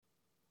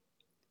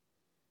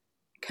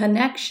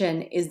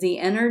Connection is the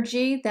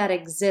energy that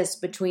exists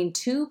between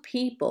two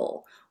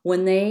people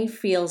when they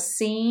feel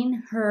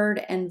seen,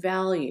 heard, and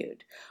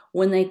valued,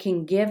 when they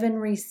can give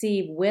and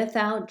receive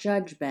without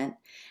judgment,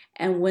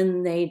 and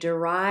when they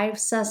derive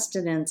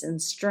sustenance and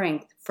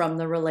strength from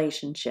the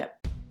relationship.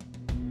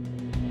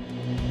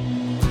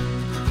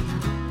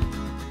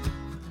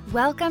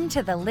 Welcome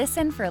to the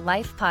Listen for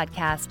Life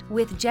podcast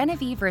with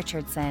Genevieve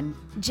Richardson.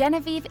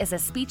 Genevieve is a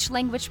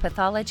speech-language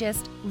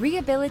pathologist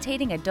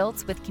rehabilitating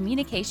adults with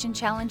communication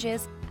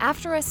challenges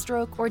after a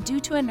stroke or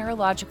due to a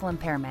neurological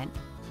impairment.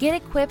 Get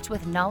equipped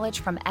with knowledge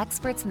from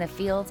experts in the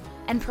field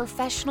and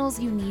professionals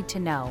you need to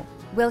know.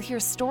 We'll hear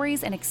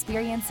stories and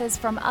experiences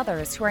from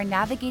others who are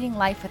navigating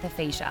life with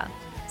aphasia.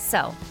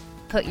 So,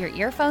 put your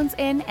earphones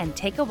in and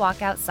take a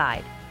walk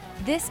outside.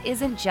 This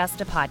isn't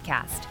just a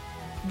podcast.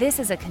 This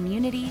is a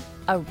community,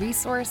 a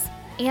resource,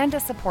 and a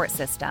support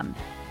system.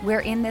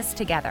 We're in this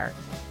together.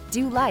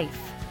 Do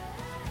life.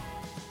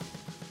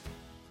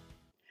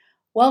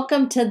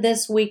 Welcome to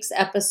this week's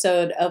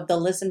episode of the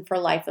Listen for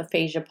Life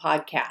Aphasia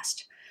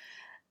podcast.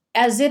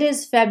 As it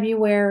is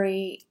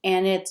February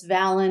and it's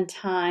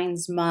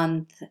Valentine's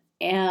month,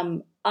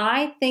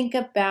 I think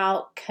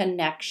about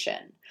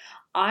connection.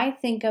 I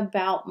think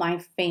about my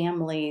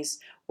families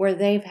where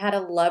they've had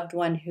a loved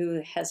one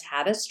who has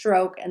had a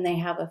stroke and they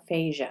have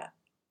aphasia.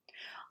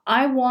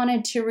 I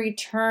wanted to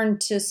return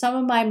to some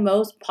of my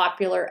most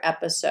popular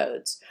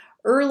episodes.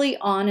 Early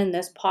on in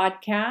this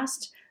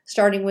podcast,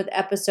 starting with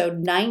episode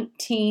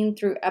 19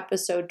 through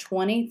episode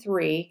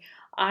 23,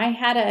 I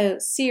had a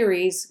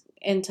series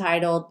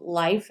entitled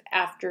Life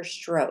After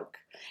Stroke,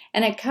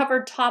 and it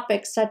covered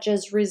topics such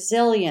as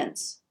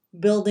resilience,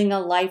 building a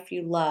life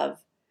you love,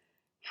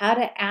 how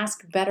to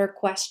ask better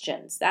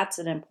questions, that's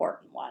an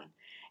important one,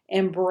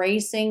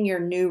 embracing your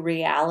new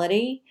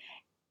reality,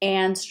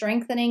 and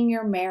strengthening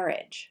your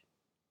marriage.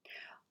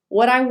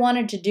 What I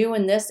wanted to do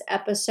in this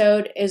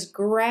episode is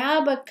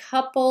grab a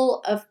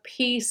couple of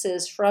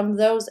pieces from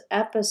those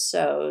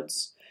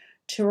episodes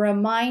to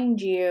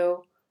remind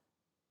you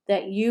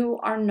that you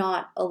are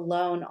not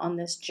alone on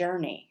this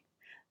journey.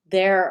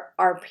 There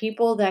are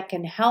people that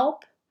can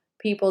help,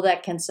 people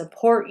that can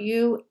support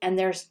you, and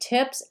there's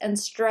tips and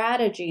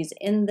strategies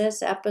in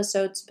this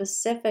episode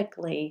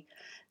specifically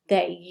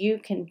that you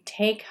can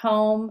take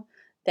home,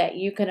 that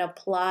you can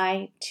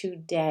apply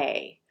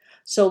today.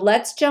 So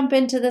let's jump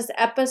into this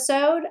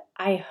episode.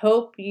 I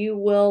hope you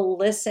will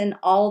listen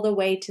all the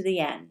way to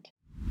the end.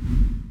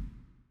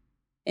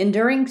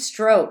 Enduring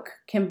stroke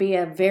can be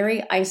a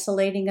very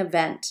isolating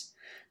event.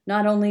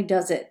 Not only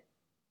does it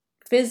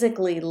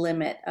physically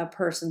limit a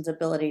person's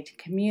ability to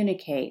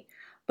communicate,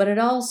 but it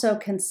also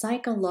can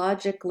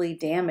psychologically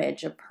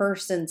damage a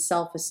person's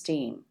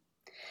self-esteem.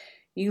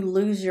 You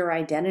lose your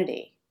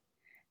identity.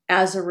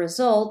 As a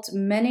result,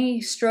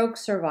 many stroke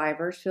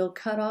survivors feel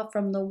cut off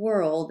from the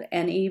world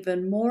and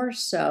even more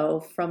so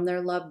from their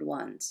loved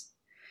ones.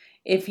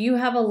 If you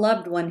have a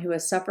loved one who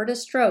has suffered a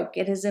stroke,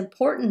 it is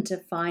important to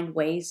find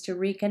ways to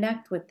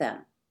reconnect with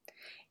them.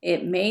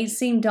 It may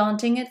seem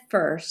daunting at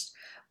first,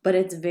 but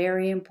it's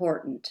very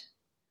important.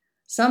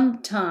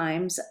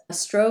 Sometimes a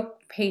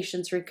stroke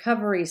patient's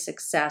recovery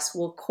success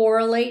will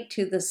correlate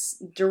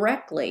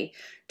directly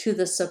to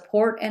the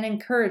support and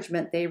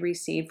encouragement they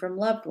receive from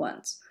loved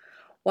ones.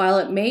 While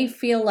it may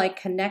feel like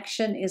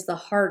connection is the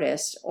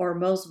hardest or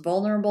most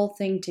vulnerable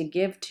thing to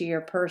give to your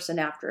person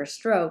after a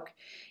stroke,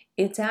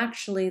 it's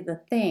actually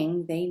the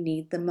thing they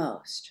need the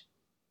most.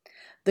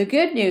 The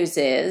good news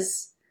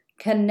is,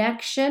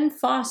 connection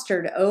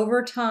fostered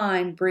over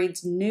time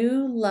breeds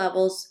new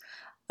levels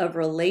of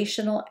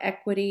relational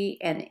equity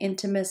and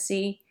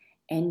intimacy,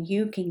 and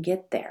you can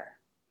get there.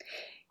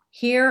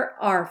 Here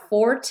are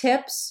 4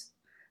 tips.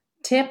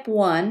 Tip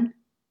 1,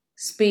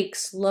 speak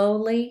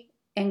slowly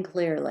and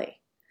clearly.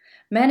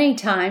 Many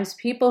times,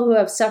 people who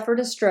have suffered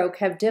a stroke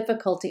have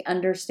difficulty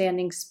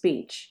understanding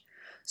speech.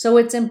 So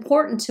it's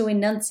important to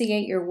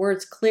enunciate your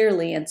words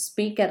clearly and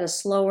speak at a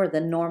slower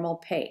than normal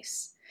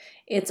pace.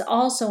 It's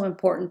also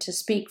important to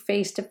speak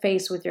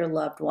face-to-face with your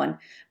loved one,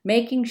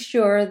 making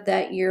sure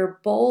that you're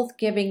both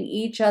giving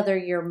each other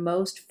your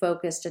most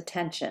focused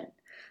attention.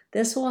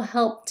 This will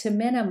help to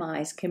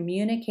minimize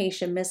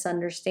communication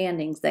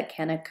misunderstandings that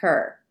can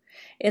occur.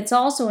 It's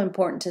also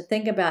important to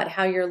think about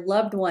how your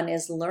loved one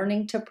is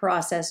learning to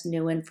process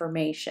new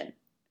information.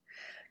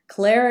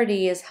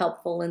 Clarity is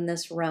helpful in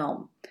this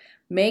realm.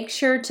 Make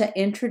sure to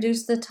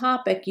introduce the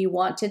topic you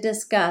want to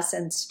discuss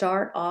and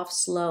start off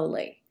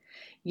slowly.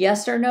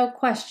 Yes or no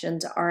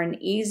questions are an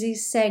easy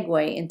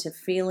segue into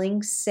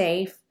feeling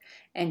safe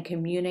and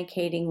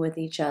communicating with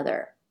each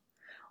other.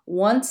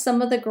 Once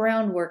some of the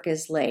groundwork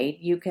is laid,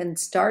 you can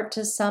start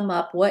to sum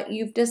up what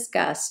you've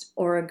discussed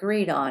or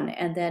agreed on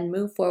and then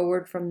move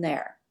forward from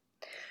there.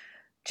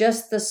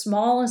 Just the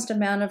smallest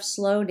amount of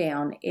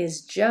slowdown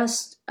is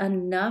just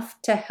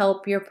enough to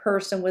help your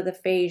person with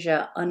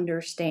aphasia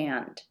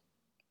understand.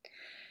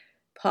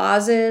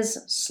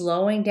 Pauses,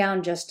 slowing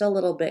down just a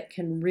little bit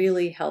can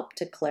really help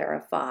to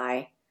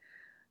clarify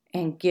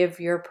and give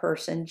your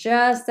person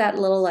just that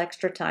little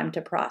extra time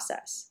to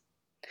process.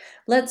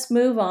 Let's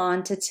move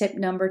on to tip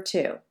number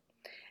 2.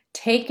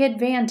 Take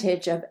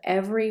advantage of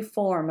every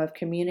form of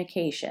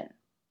communication.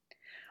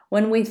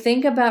 When we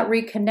think about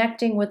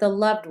reconnecting with a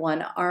loved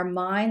one, our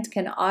minds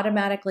can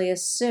automatically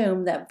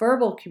assume that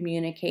verbal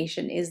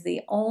communication is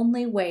the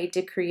only way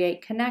to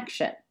create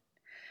connection.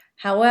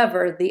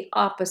 However, the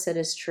opposite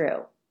is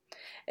true,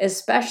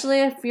 especially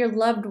if your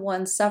loved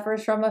one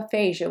suffers from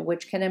aphasia,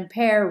 which can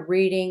impair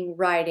reading,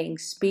 writing,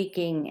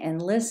 speaking,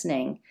 and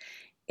listening.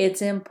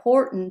 It's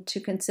important to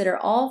consider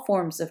all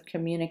forms of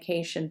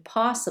communication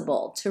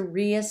possible to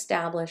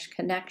reestablish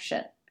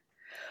connection.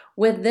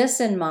 With this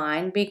in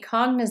mind, be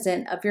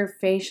cognizant of your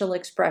facial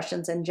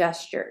expressions and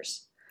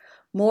gestures.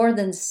 More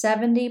than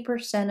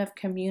 70% of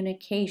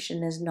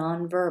communication is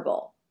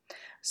nonverbal.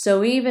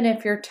 So even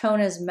if your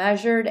tone is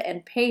measured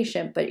and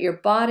patient, but your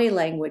body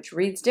language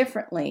reads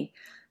differently,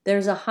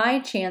 there's a high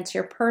chance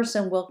your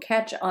person will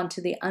catch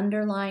onto the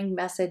underlying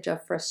message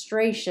of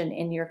frustration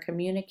in your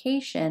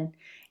communication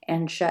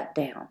and shut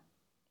down.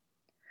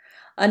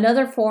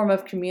 Another form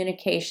of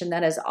communication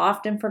that is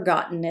often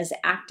forgotten is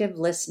active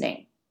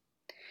listening.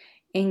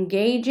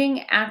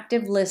 Engaging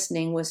active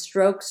listening with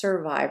stroke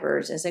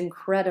survivors is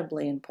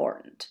incredibly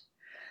important.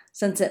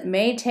 Since it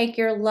may take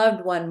your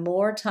loved one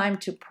more time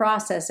to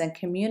process and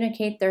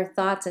communicate their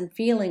thoughts and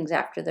feelings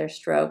after their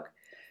stroke,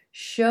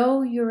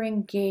 show you're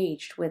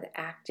engaged with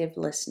active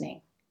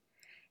listening.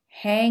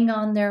 Hang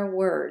on their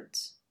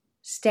words.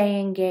 Stay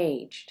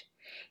engaged.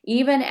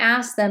 Even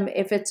ask them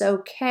if it's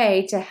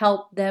okay to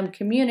help them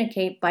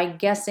communicate by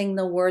guessing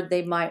the word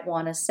they might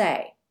want to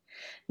say.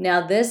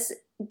 Now, this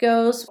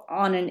goes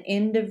on an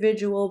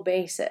individual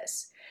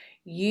basis.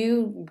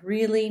 You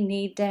really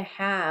need to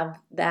have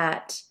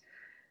that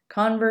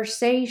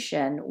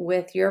conversation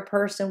with your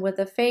person with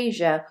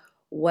aphasia,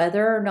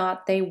 whether or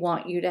not they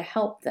want you to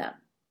help them,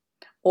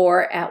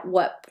 or at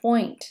what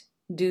point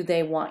do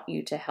they want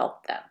you to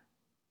help them.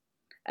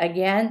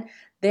 Again,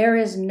 there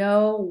is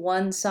no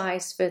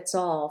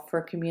one-size-fits-all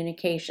for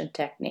communication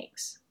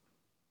techniques.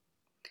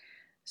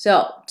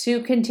 So,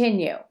 to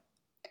continue,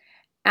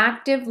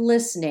 active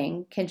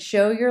listening can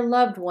show your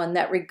loved one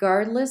that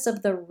regardless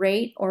of the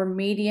rate or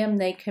medium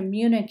they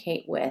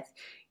communicate with,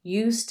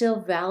 you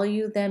still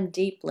value them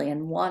deeply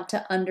and want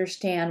to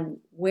understand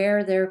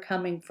where they're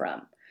coming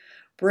from.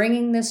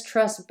 Bringing this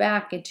trust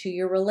back into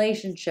your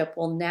relationship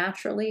will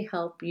naturally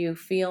help you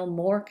feel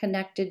more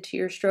connected to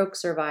your stroke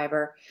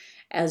survivor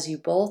as you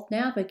both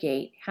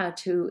navigate how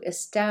to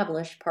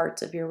establish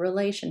parts of your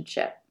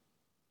relationship.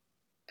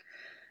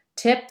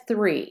 Tip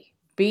 3,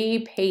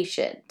 be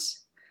patient.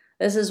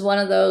 This is one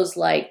of those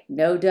like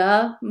no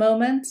duh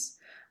moments,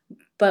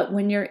 but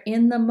when you're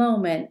in the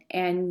moment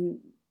and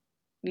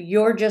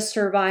you're just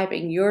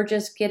surviving, you're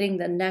just getting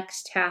the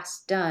next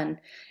task done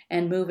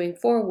and moving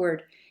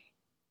forward,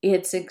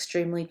 it's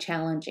extremely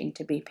challenging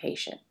to be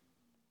patient.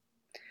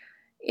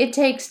 It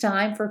takes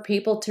time for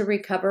people to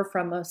recover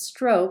from a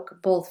stroke,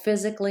 both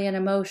physically and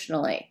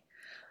emotionally.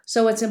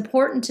 So it's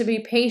important to be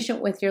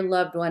patient with your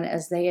loved one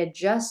as they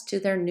adjust to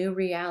their new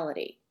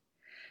reality.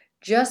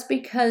 Just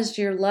because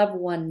your loved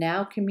one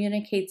now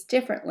communicates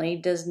differently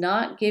does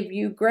not give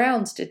you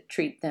grounds to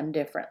treat them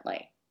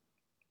differently.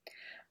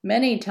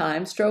 Many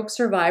times, stroke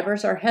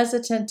survivors are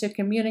hesitant to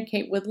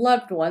communicate with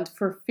loved ones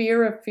for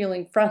fear of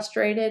feeling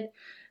frustrated,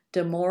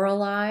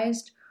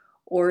 demoralized,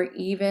 or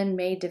even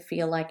made to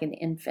feel like an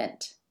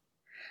infant.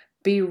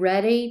 Be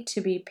ready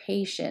to be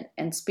patient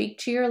and speak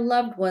to your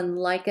loved one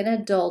like an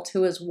adult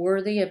who is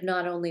worthy of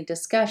not only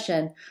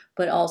discussion,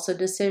 but also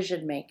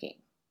decision making.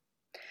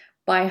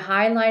 By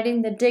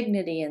highlighting the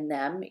dignity in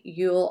them,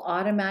 you'll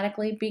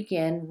automatically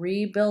begin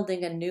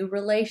rebuilding a new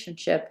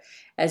relationship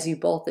as you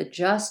both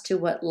adjust to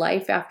what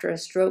life after a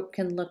stroke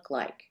can look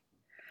like.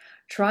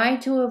 Try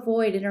to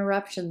avoid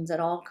interruptions at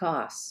all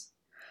costs.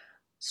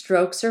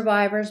 Stroke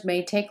survivors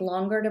may take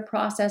longer to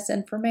process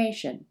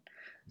information,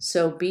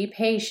 so be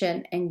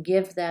patient and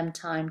give them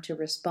time to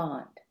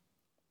respond.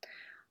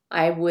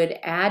 I would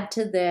add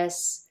to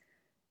this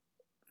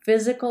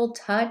physical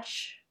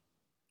touch.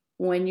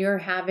 When you're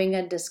having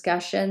a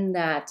discussion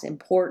that's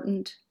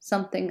important,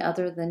 something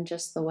other than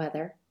just the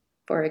weather,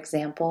 for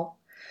example,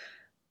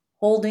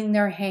 holding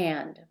their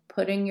hand,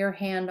 putting your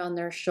hand on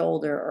their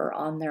shoulder or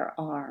on their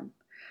arm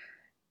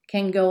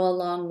can go a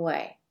long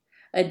way.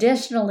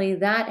 Additionally,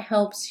 that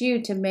helps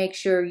you to make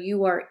sure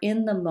you are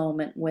in the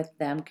moment with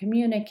them,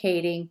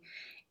 communicating,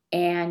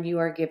 and you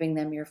are giving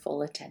them your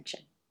full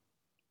attention.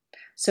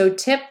 So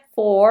tip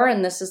 4,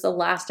 and this is the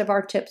last of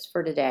our tips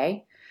for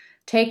today,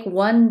 take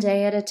one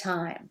day at a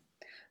time.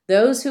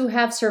 Those who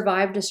have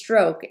survived a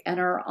stroke and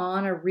are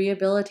on a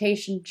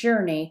rehabilitation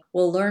journey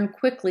will learn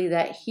quickly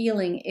that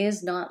healing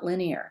is not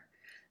linear.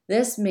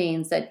 This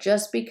means that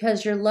just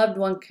because your loved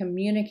one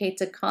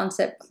communicates a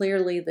concept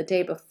clearly the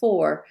day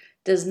before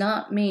does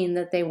not mean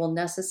that they will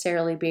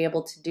necessarily be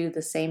able to do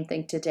the same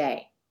thing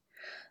today.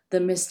 The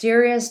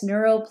mysterious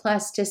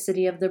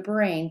neuroplasticity of the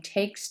brain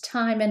takes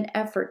time and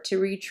effort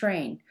to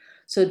retrain,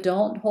 so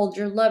don't hold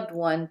your loved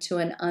one to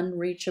an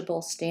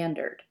unreachable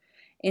standard.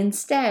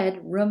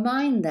 Instead,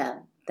 remind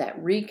them that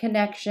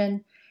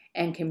reconnection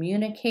and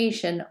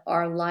communication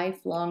are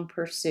lifelong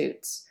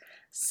pursuits.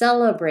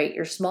 Celebrate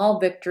your small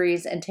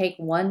victories and take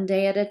one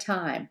day at a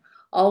time,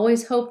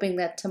 always hoping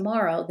that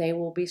tomorrow they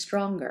will be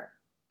stronger.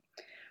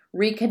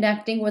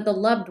 Reconnecting with a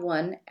loved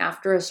one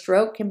after a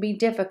stroke can be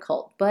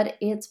difficult, but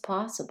it's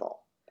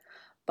possible.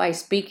 By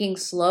speaking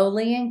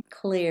slowly and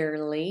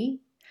clearly,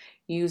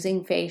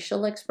 using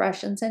facial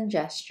expressions and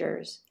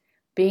gestures,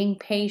 being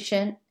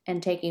patient,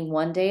 and taking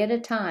one day at a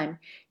time,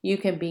 you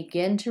can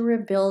begin to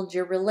rebuild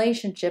your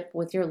relationship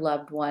with your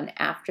loved one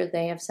after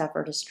they have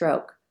suffered a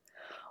stroke.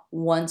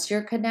 Once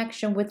your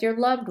connection with your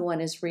loved one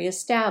is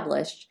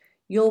reestablished,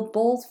 you'll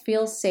both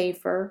feel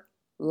safer,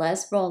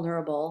 less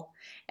vulnerable,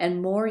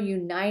 and more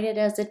united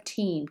as a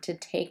team to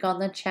take on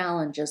the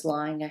challenges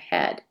lying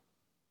ahead.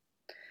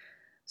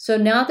 So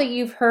now that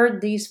you've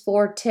heard these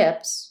 4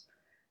 tips,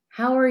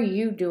 how are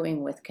you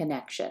doing with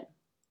connection?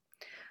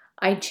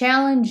 I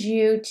challenge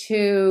you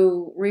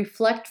to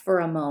reflect for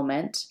a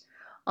moment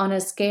on a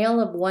scale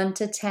of 1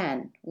 to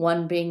 10,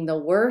 1 being the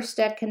worst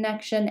at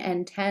connection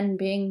and 10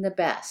 being the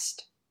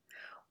best.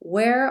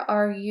 Where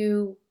are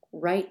you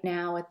right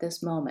now at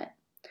this moment?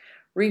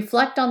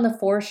 Reflect on the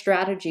 4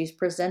 strategies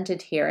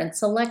presented here and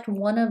select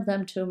one of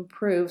them to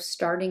improve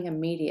starting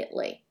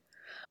immediately.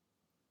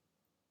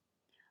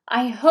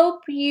 I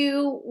hope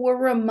you were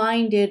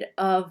reminded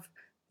of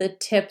the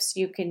tips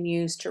you can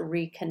use to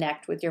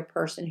reconnect with your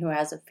person who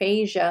has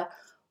aphasia,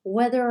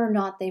 whether or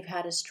not they've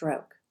had a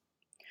stroke.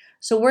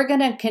 So we're going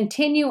to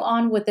continue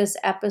on with this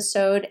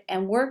episode,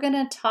 and we're going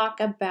to talk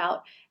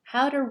about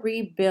how to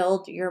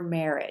rebuild your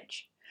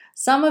marriage.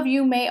 Some of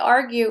you may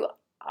argue,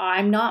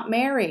 I'm not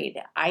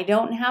married. I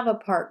don't have a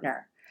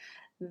partner.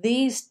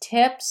 These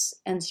tips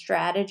and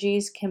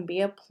strategies can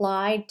be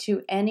applied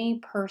to any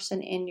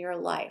person in your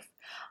life.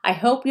 I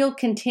hope you'll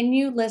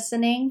continue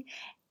listening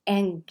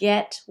and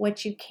get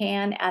what you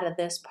can out of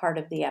this part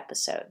of the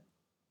episode.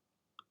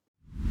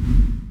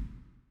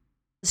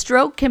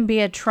 Stroke can be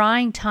a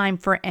trying time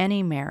for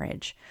any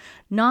marriage.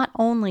 Not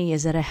only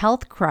is it a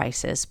health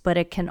crisis, but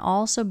it can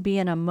also be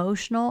an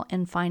emotional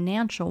and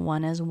financial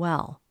one as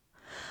well.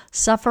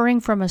 Suffering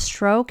from a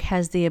stroke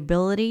has the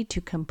ability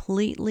to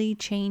completely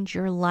change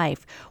your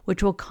life,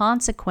 which will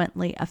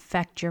consequently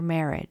affect your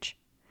marriage.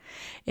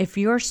 If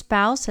your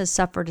spouse has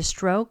suffered a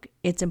stroke,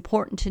 it's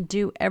important to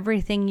do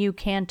everything you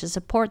can to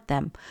support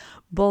them,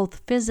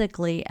 both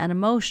physically and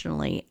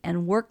emotionally,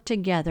 and work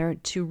together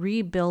to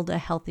rebuild a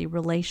healthy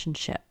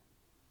relationship.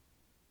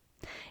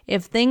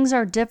 If things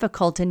are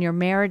difficult in your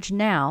marriage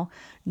now,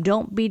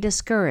 don't be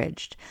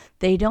discouraged.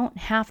 They don't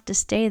have to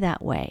stay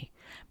that way.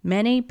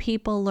 Many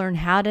people learn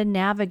how to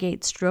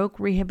navigate stroke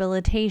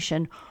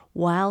rehabilitation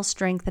while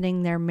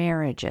strengthening their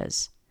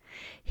marriages.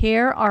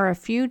 Here are a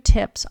few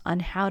tips on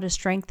how to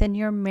strengthen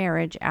your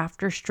marriage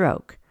after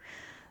stroke.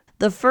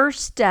 The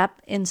first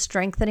step in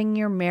strengthening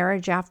your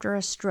marriage after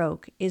a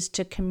stroke is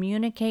to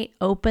communicate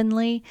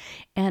openly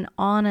and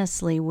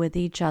honestly with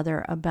each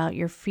other about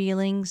your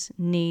feelings,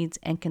 needs,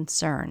 and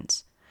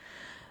concerns.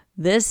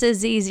 This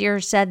is easier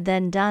said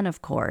than done,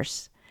 of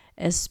course,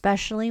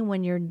 especially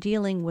when you're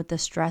dealing with the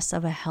stress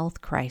of a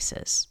health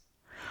crisis.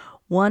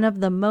 One of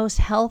the most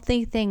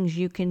healthy things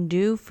you can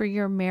do for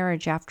your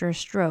marriage after a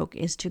stroke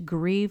is to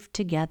grieve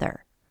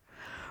together.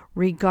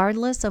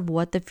 Regardless of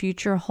what the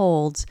future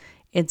holds,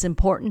 it's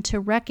important to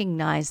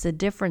recognize the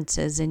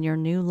differences in your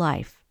new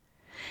life.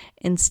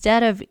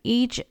 Instead of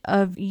each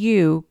of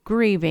you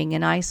grieving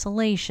in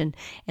isolation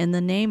in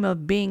the name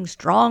of being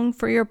strong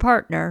for your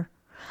partner,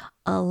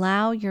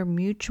 allow your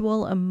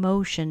mutual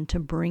emotion to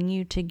bring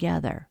you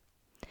together.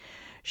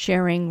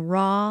 Sharing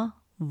raw,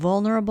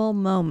 vulnerable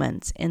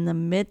moments in the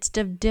midst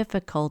of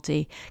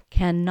difficulty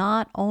can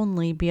not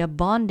only be a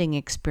bonding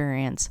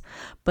experience,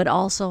 but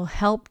also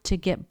help to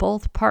get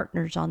both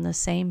partners on the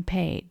same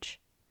page.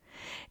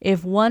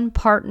 If one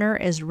partner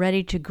is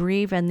ready to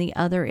grieve and the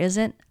other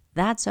isn't,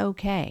 that's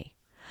okay.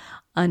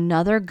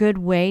 Another good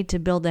way to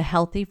build a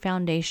healthy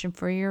foundation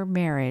for your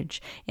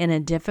marriage in a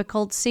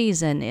difficult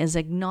season is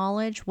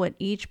acknowledge what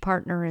each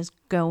partner is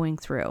going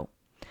through,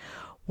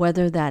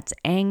 whether that's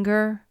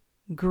anger,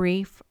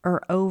 grief,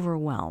 or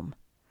overwhelm.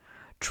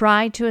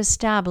 Try to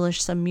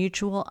establish some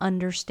mutual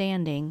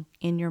understanding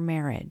in your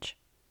marriage.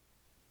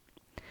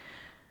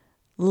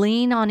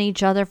 Lean on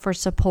each other for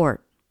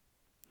support.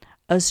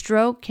 A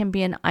stroke can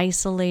be an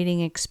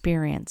isolating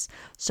experience,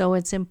 so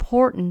it's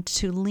important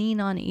to lean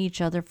on each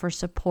other for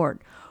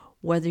support,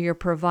 whether you're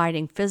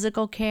providing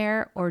physical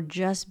care or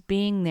just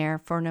being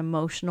there for an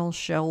emotional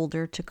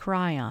shoulder to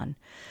cry on.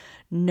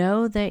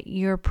 Know that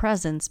your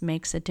presence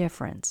makes a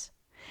difference.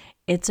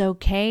 It's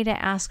okay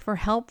to ask for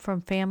help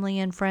from family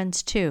and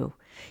friends too.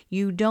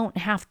 You don't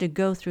have to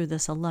go through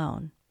this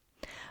alone.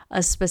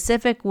 A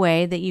specific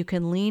way that you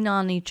can lean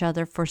on each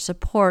other for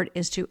support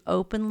is to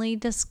openly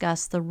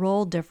discuss the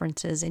role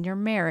differences in your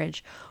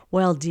marriage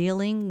while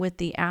dealing with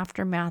the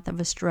aftermath of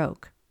a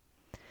stroke.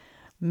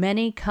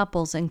 Many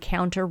couples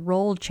encounter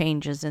role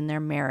changes in their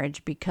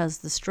marriage because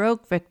the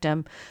stroke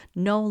victim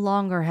no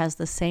longer has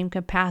the same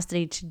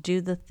capacity to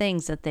do the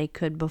things that they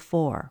could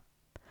before.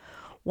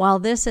 While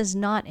this is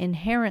not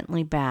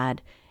inherently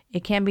bad,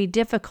 it can be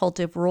difficult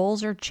if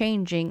roles are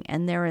changing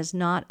and there is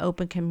not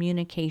open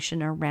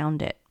communication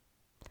around it.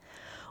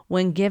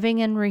 When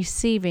giving and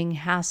receiving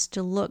has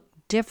to look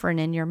different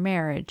in your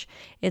marriage,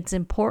 it's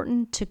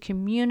important to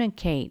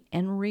communicate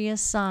and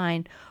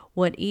reassign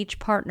what each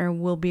partner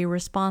will be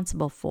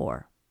responsible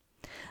for.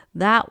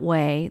 That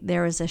way,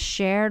 there is a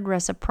shared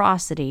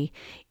reciprocity,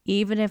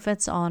 even if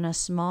it's on a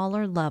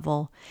smaller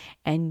level,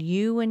 and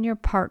you and your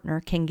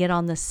partner can get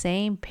on the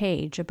same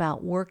page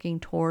about working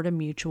toward a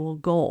mutual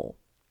goal.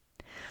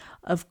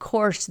 Of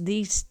course,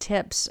 these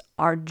tips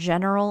are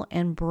general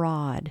and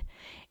broad.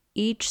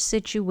 Each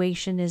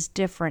situation is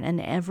different and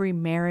every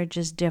marriage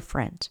is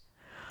different.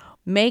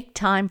 Make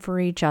time for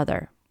each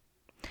other.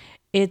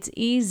 It's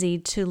easy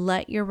to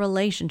let your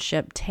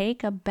relationship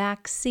take a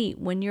back seat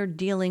when you're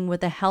dealing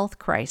with a health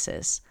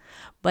crisis,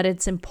 but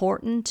it's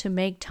important to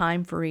make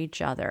time for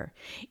each other,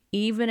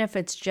 even if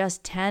it's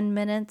just 10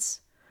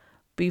 minutes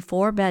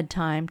before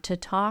bedtime to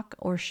talk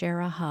or share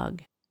a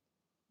hug.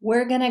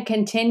 We're going to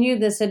continue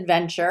this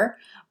adventure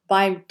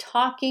by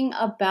talking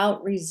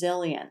about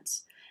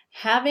resilience.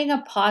 Having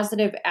a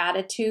positive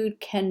attitude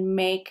can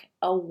make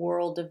a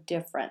world of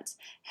difference.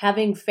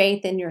 Having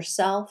faith in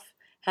yourself,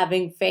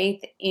 having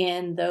faith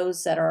in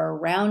those that are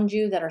around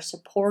you, that are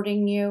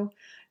supporting you,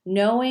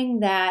 knowing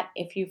that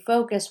if you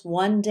focus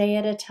one day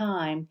at a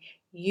time,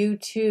 you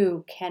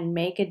too can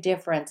make a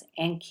difference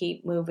and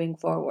keep moving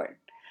forward.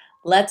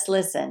 Let's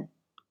listen.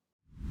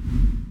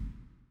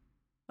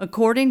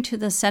 According to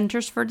the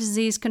Centers for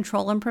Disease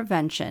Control and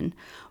Prevention,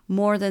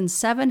 more than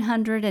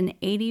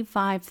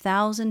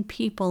 785,000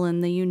 people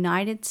in the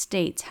United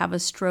States have a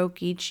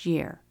stroke each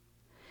year.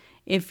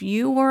 If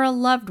you or a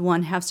loved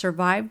one have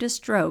survived a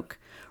stroke,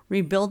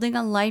 rebuilding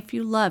a life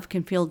you love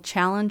can feel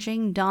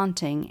challenging,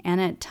 daunting, and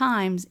at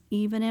times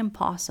even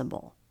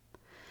impossible.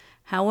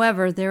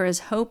 However, there is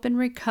hope and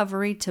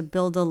recovery to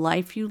build a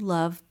life you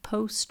love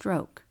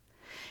post-stroke.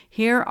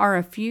 Here are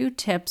a few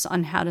tips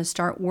on how to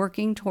start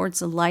working towards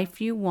the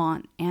life you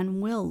want and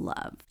will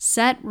love.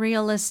 Set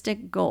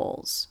realistic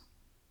goals.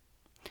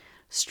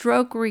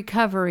 Stroke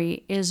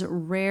recovery is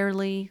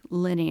rarely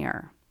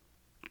linear.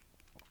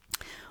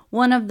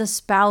 One of the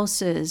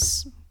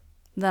spouses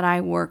that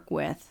I work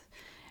with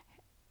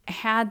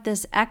had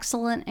this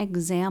excellent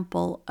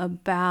example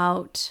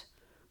about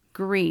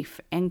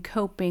grief and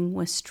coping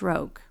with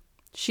stroke.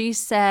 She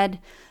said,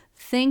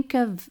 think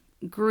of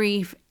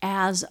grief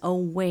as a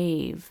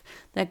wave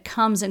that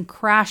comes and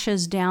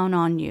crashes down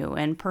on you,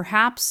 and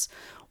perhaps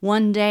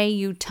one day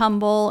you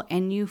tumble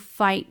and you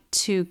fight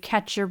to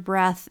catch your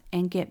breath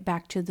and get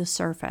back to the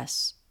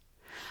surface.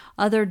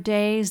 Other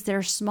days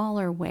they're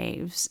smaller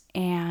waves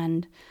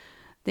and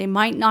they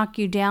might knock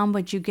you down,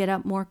 but you get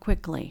up more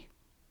quickly.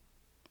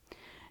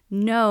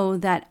 Know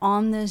that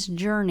on this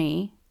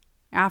journey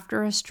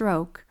after a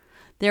stroke,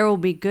 there will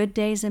be good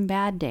days and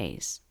bad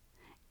days.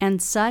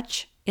 And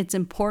such, it's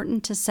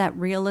important to set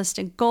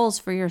realistic goals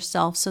for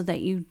yourself so that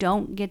you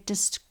don't get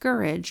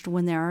discouraged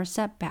when there are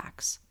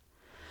setbacks.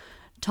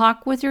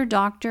 Talk with your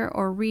doctor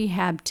or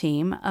rehab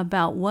team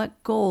about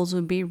what goals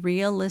would be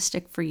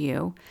realistic for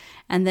you,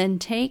 and then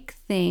take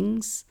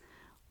things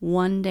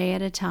one day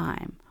at a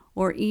time,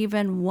 or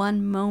even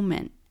one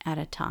moment at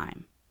a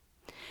time.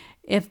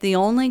 If the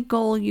only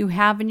goal you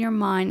have in your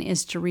mind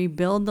is to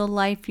rebuild the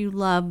life you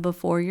love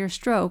before your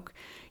stroke,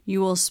 you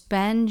will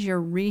spend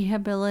your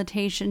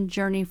rehabilitation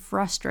journey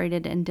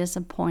frustrated and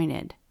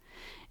disappointed.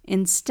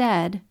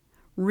 Instead,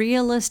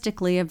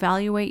 realistically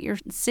evaluate your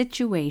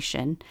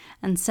situation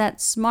and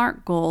set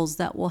smart goals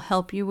that will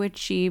help you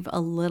achieve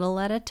a little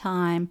at a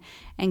time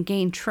and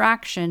gain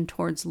traction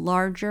towards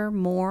larger,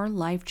 more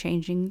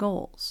life-changing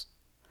goals.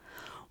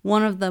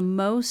 One of the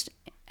most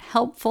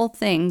helpful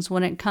things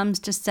when it comes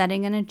to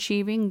setting and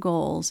achieving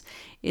goals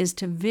is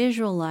to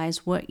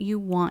visualize what you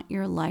want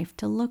your life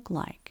to look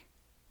like.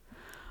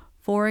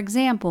 For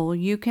example,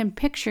 you can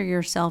picture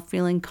yourself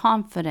feeling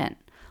confident,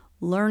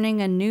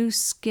 learning a new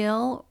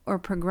skill, or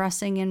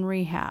progressing in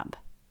rehab.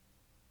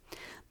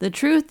 The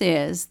truth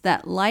is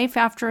that life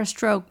after a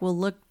stroke will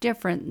look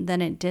different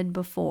than it did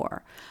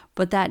before,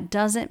 but that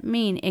doesn't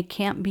mean it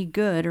can't be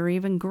good or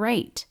even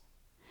great.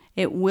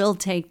 It will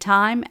take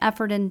time,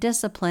 effort, and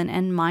discipline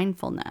and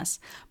mindfulness,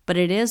 but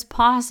it is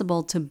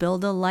possible to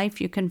build a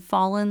life you can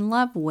fall in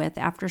love with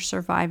after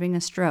surviving a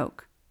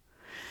stroke.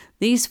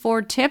 These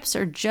 4 tips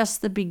are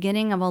just the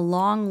beginning of a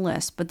long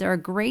list, but they're a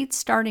great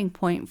starting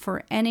point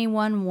for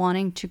anyone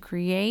wanting to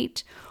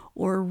create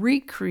or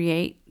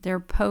recreate their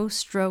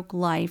post-stroke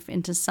life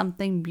into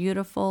something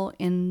beautiful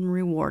and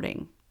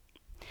rewarding.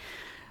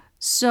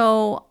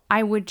 So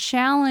I would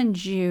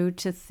challenge you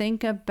to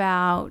think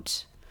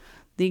about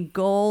the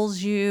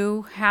goals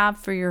you have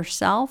for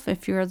yourself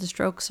if you're the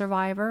stroke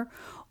survivor,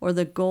 or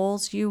the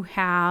goals you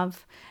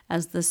have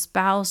as the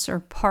spouse or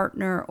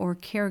partner or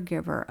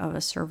caregiver of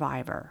a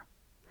survivor.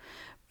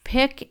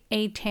 Pick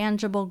a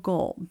tangible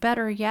goal.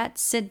 Better yet,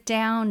 sit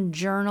down,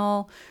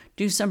 journal,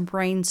 do some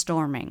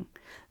brainstorming.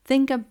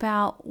 Think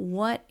about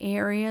what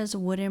areas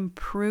would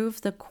improve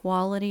the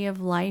quality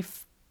of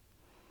life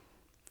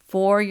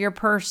for your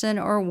person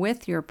or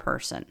with your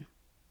person.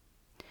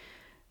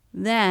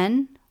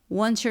 Then,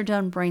 once you're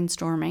done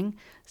brainstorming,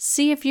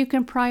 see if you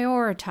can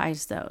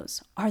prioritize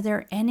those. Are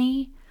there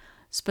any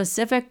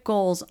specific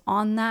goals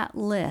on that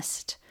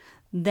list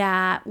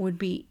that would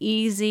be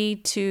easy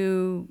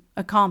to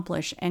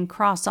accomplish and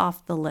cross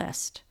off the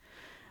list?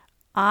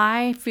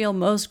 I feel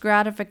most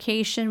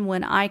gratification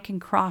when I can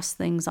cross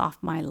things off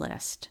my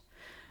list.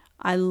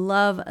 I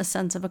love a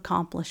sense of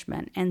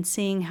accomplishment and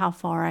seeing how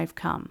far I've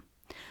come.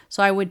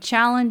 So I would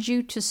challenge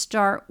you to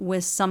start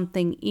with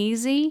something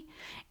easy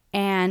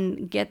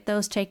and get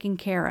those taken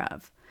care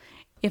of.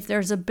 If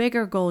there's a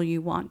bigger goal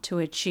you want to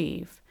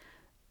achieve,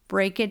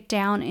 break it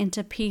down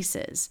into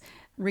pieces.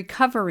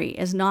 Recovery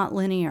is not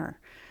linear.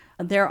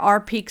 There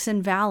are peaks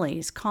and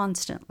valleys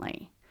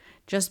constantly.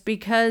 Just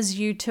because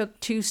you took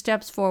 2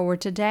 steps forward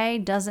today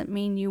doesn't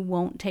mean you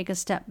won't take a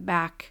step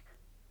back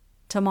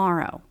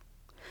tomorrow.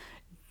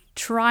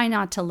 Try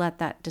not to let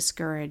that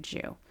discourage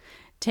you.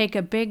 Take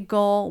a big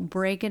goal,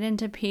 break it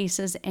into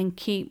pieces, and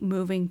keep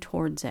moving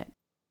towards it.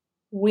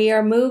 We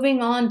are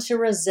moving on to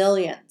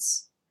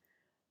resilience.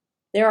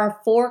 There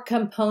are 4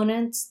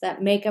 components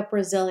that make up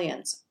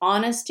resilience: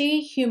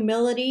 honesty,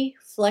 humility,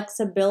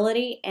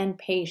 flexibility, and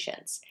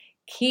patience.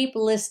 Keep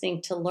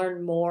listening to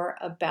learn more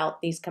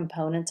about these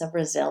components of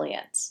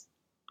resilience.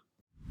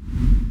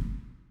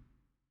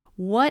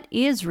 What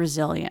is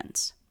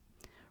resilience?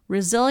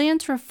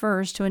 Resilience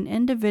refers to an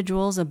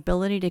individual's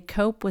ability to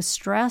cope with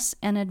stress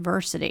and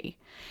adversity.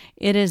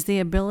 It is the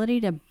ability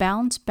to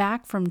bounce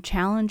back from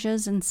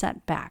challenges and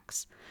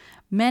setbacks.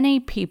 Many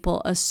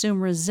people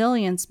assume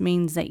resilience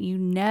means that you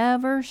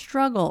never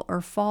struggle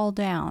or fall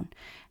down.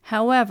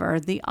 However,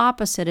 the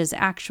opposite is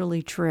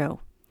actually true.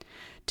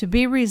 To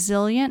be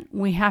resilient,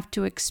 we have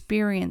to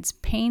experience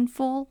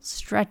painful,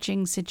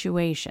 stretching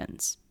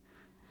situations.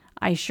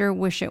 I sure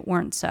wish it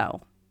weren't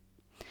so.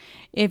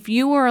 If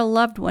you or a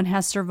loved one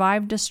has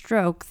survived a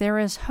stroke, there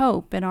is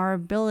hope in our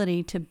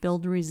ability to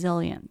build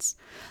resilience.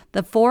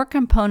 The 4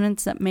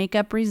 components that make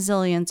up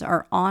resilience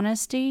are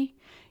honesty,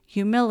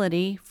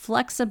 humility,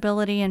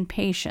 flexibility, and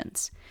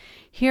patience.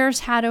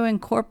 Here's how to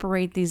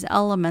incorporate these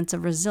elements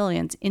of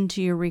resilience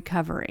into your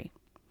recovery.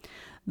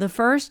 The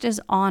first is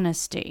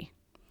honesty.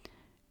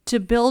 To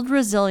build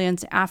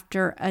resilience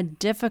after a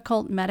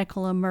difficult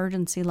medical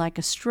emergency like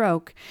a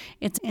stroke,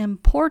 it's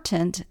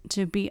important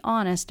to be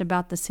honest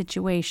about the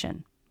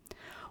situation.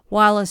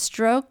 While a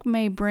stroke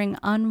may bring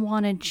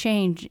unwanted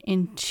change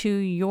into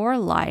your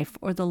life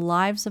or the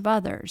lives of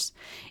others,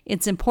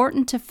 it's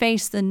important to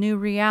face the new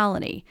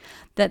reality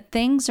that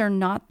things are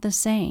not the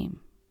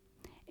same.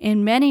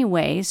 In many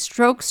ways,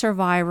 stroke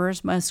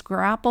survivors must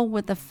grapple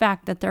with the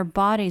fact that their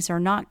bodies are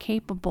not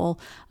capable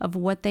of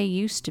what they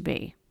used to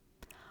be.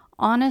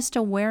 Honest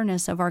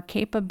awareness of our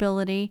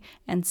capability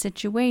and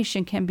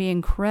situation can be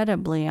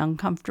incredibly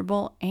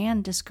uncomfortable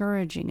and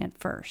discouraging at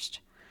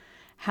first.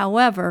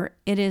 However,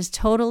 it is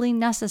totally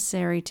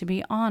necessary to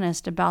be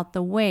honest about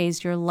the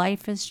ways your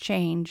life has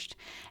changed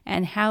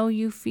and how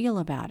you feel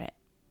about it.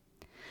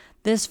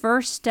 This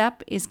first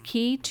step is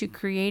key to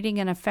creating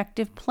an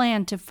effective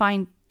plan to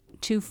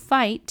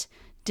fight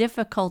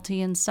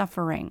difficulty and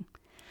suffering.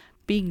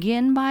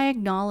 Begin by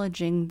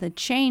acknowledging the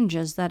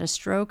changes that a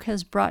stroke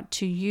has brought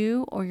to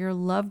you or your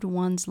loved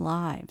ones'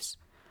 lives.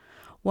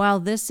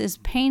 While this is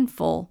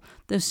painful,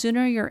 the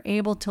sooner you're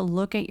able to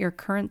look at your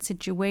current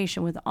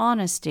situation with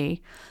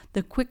honesty,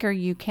 the quicker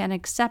you can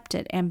accept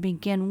it and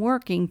begin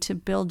working to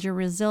build your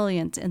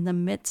resilience in the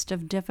midst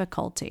of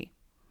difficulty.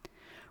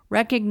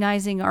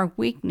 Recognizing our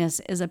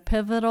weakness is a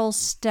pivotal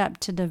step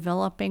to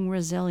developing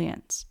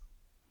resilience.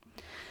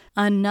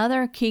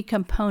 Another key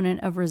component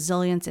of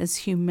resilience is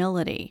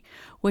humility,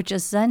 which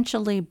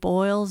essentially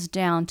boils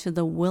down to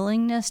the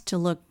willingness to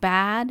look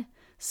bad,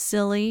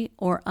 silly,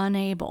 or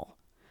unable.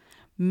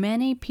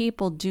 Many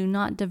people do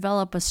not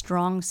develop a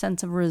strong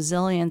sense of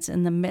resilience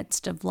in the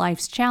midst of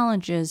life's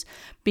challenges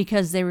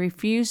because they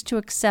refuse to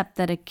accept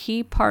that a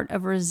key part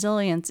of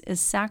resilience is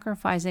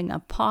sacrificing a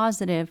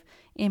positive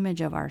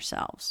image of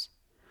ourselves.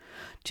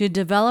 To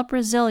develop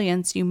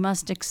resilience, you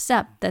must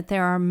accept that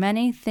there are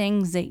many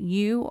things that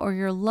you or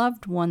your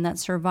loved one that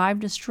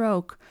survived a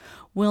stroke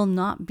will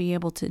not be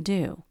able to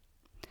do.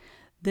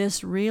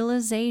 This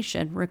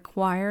realization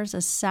requires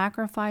a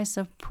sacrifice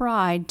of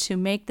pride to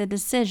make the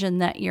decision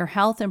that your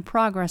health and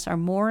progress are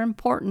more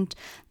important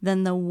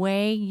than the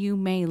way you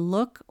may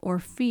look or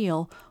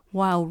feel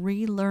while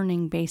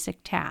relearning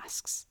basic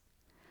tasks.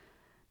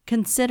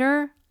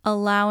 Consider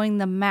allowing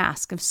the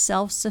mask of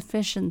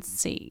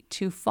self-sufficiency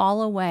to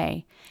fall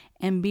away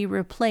and be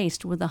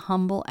replaced with a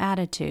humble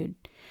attitude.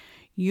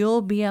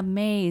 You'll be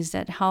amazed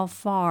at how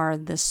far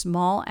this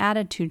small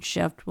attitude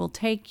shift will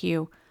take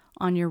you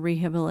on your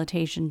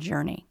rehabilitation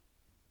journey.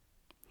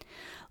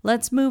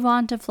 Let's move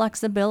on to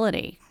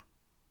flexibility.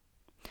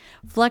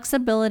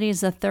 Flexibility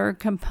is the third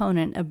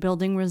component of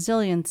building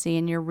resiliency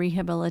in your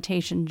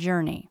rehabilitation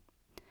journey.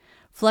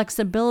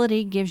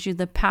 Flexibility gives you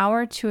the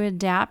power to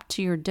adapt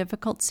to your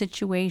difficult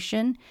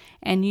situation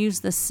and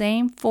use the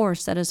same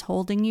force that is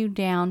holding you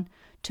down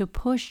to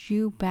push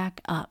you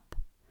back up.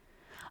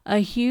 A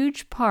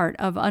huge part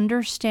of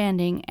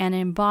understanding and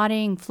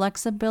embodying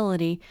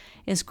flexibility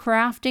is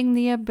crafting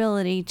the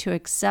ability to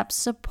accept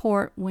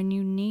support when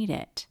you need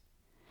it.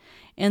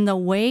 In the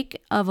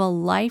wake of a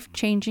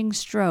life-changing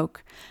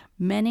stroke,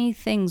 many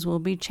things will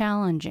be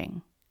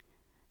challenging.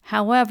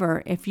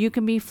 However, if you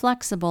can be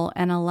flexible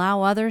and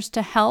allow others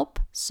to help,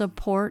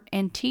 support,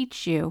 and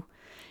teach you,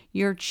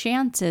 your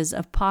chances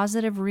of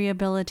positive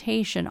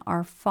rehabilitation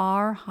are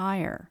far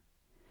higher.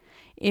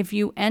 If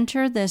you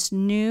enter this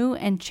new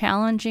and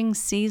challenging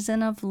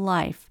season of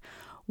life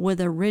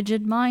with a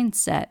rigid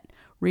mindset,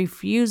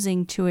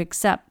 refusing to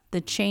accept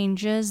the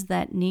changes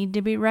that need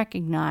to be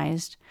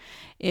recognized,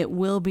 it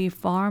will be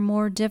far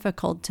more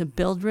difficult to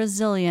build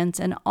resilience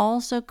and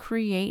also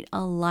create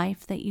a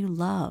life that you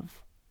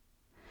love.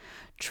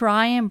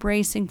 Try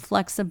embracing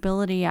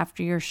flexibility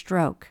after your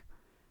stroke.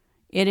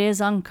 It is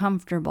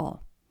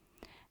uncomfortable.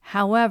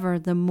 However,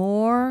 the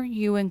more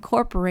you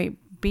incorporate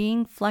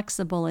being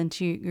flexible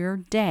into your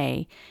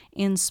day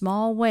in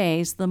small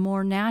ways, the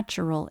more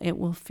natural it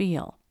will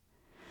feel.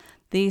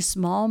 These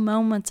small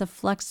moments of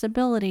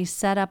flexibility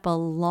set up a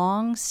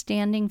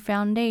long-standing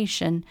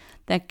foundation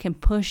that can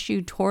push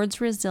you towards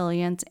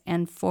resilience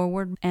and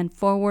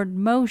forward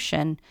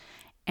motion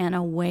and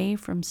away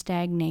from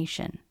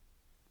stagnation.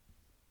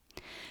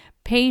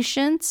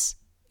 Patience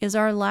is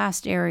our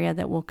last area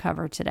that we'll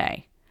cover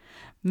today.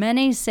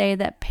 Many say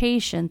that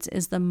patience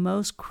is the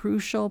most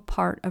crucial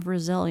part of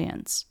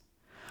resilience.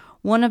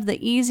 One of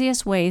the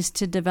easiest ways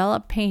to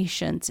develop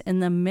patience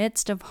in the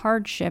midst of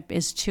hardship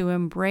is to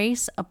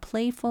embrace a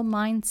playful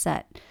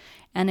mindset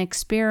and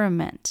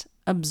experiment,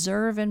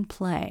 observe, and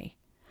play.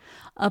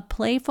 A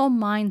playful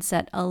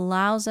mindset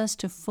allows us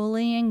to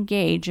fully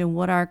engage in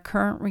what our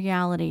current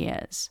reality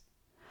is.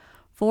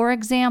 For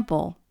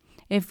example,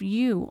 if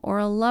you or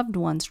a loved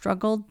one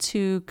struggled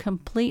to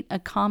complete a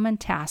common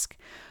task,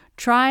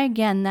 try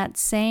again that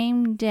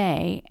same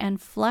day and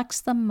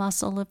flex the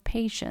muscle of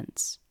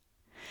patience.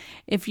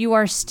 If you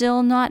are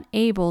still not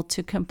able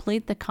to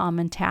complete the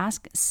common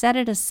task, set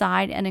it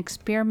aside and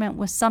experiment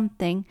with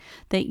something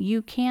that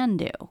you can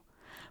do.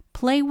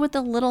 Play with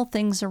the little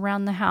things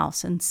around the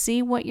house and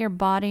see what your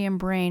body and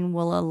brain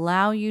will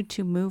allow you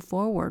to move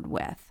forward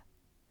with.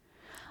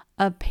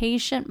 A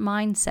patient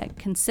mindset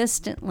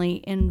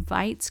consistently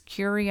invites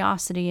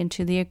curiosity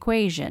into the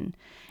equation,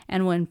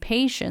 and when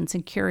patience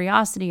and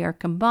curiosity are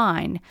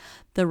combined,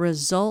 the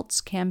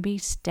results can be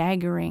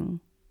staggeringly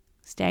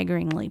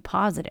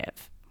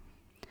positive.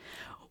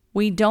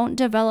 We don't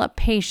develop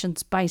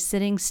patience by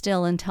sitting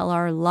still until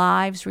our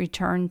lives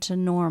return to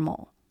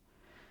normal.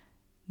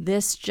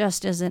 This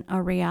just isn't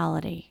a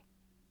reality.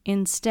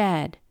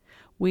 Instead,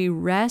 we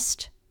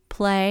rest,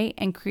 play,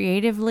 and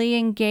creatively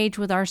engage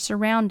with our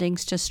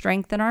surroundings to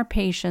strengthen our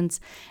patience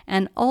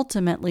and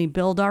ultimately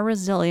build our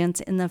resilience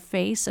in the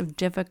face of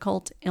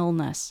difficult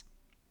illness.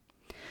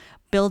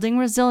 Building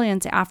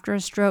resilience after a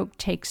stroke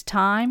takes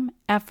time,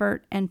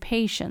 effort, and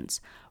patience,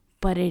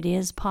 but it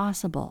is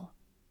possible.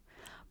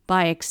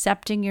 By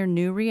accepting your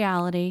new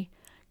reality,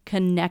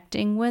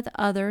 connecting with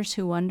others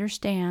who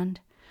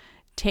understand,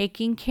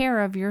 taking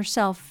care of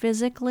yourself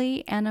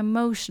physically and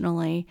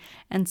emotionally,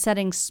 and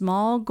setting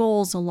small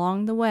goals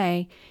along the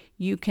way,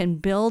 you can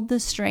build the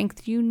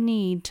strength you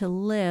need to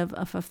live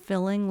a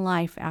fulfilling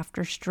life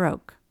after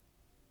stroke.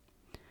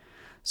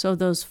 So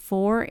those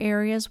 4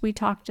 areas we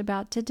talked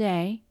about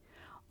today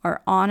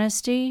are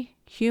honesty,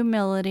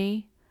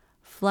 humility,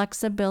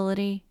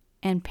 flexibility,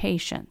 and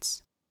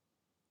patience.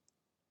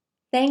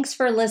 Thanks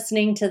for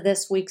listening to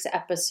this week's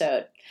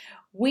episode.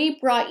 We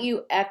brought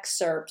you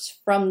excerpts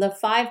from the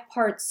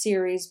 5-part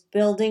series,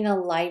 Building a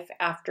Life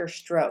After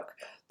Stroke.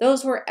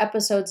 Those were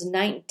episodes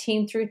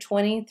 19 through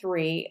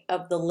 23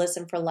 of the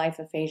Listen for Life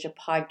Aphasia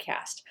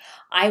podcast.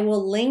 I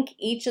will link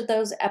each of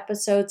those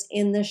episodes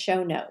in the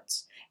show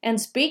notes. And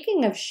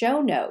speaking of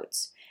show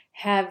notes,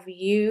 have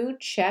you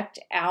checked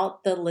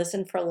out the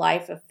Listen for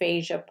Life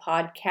Aphasia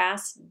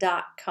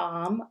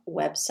podcast.com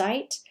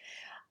website?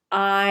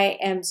 I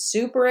am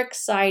super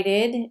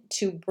excited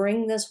to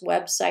bring this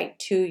website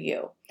to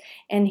you.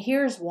 And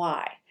here's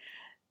why.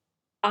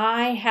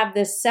 I have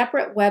this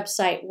separate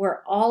website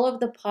where all of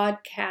the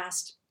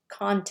podcast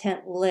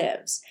content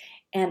lives.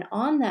 And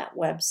on that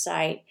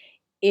website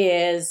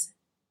is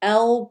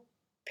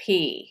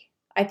LP.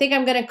 I think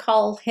I'm going to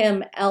call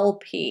him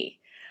LP,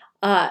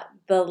 the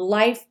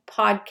Life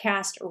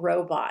Podcast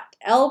Robot.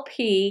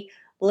 LP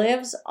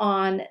lives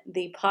on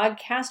the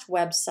podcast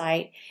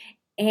website,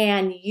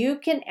 and you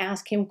can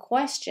ask him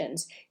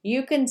questions.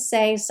 You can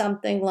say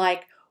something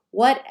like,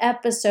 what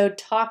episode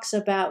talks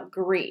about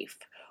grief?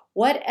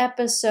 What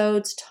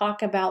episodes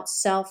talk about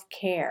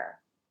self-care?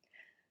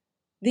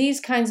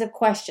 These kinds of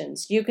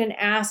questions. You can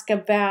ask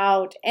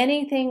about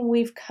anything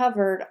we've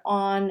covered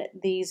on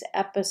these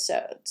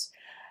episodes.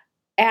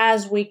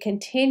 As we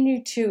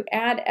continue to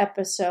add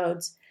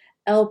episodes,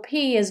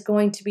 LP is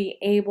going to be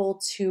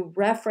able to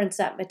reference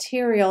that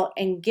material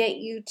and get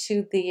you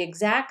to the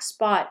exact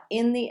spot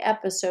in the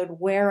episode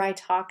where I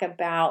talk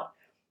about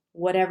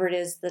whatever it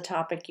is the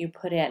topic you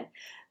put in.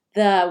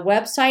 The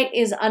website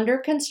is under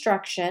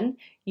construction.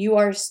 You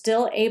are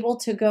still able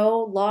to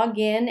go log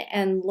in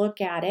and look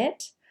at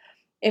it.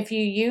 If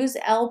you use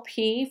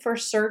LP for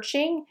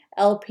searching,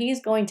 LP is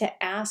going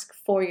to ask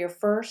for your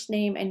first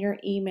name and your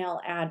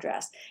email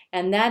address.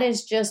 And that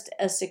is just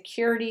a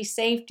security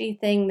safety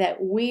thing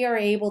that we are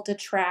able to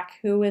track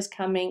who is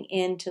coming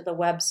into the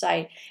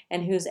website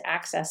and who's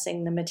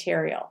accessing the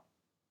material.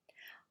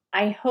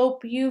 I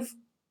hope you've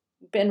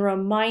been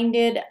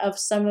reminded of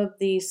some of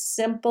these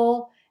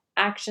simple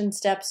action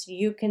steps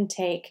you can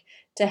take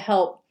to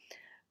help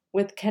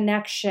with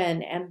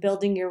connection and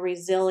building your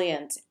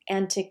resilience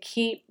and to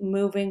keep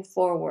moving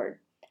forward.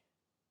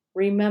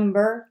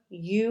 Remember,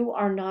 you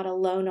are not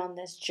alone on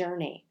this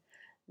journey.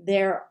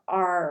 There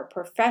are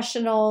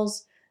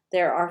professionals,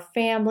 there are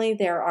family,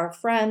 there are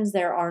friends,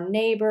 there are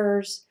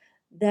neighbors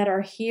that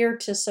are here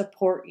to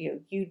support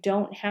you. You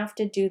don't have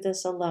to do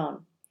this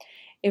alone.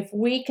 If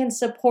we can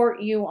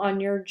support you on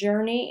your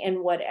journey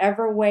in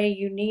whatever way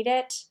you need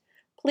it,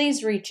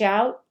 please reach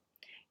out.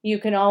 You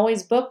can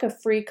always book a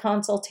free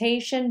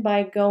consultation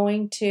by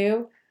going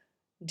to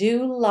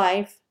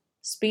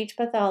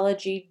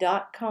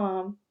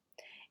dolifespeechpathology.com,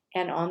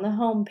 and on the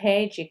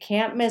homepage, you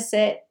can't miss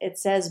it, it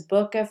says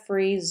book a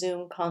free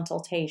Zoom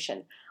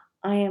consultation.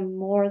 I am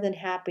more than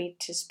happy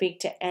to speak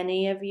to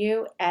any of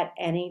you at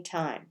any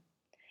time.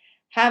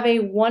 Have a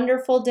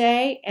wonderful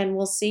day, and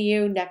we'll see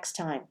you next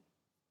time.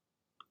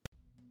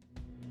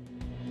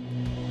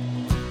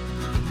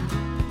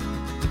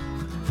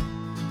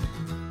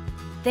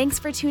 Thanks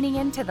for tuning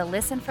in to the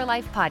Listen for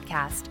Life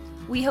podcast.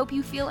 We hope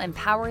you feel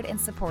empowered and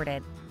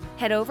supported.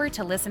 Head over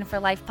to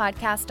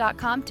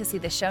listenforlifepodcast.com to see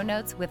the show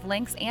notes with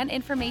links and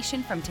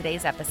information from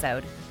today's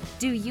episode.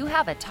 Do you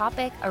have a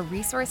topic, a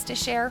resource to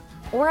share,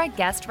 or a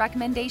guest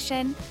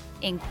recommendation?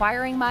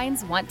 Inquiring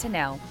minds want to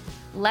know.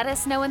 Let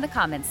us know in the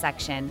comments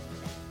section.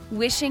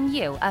 Wishing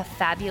you a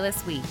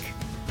fabulous week.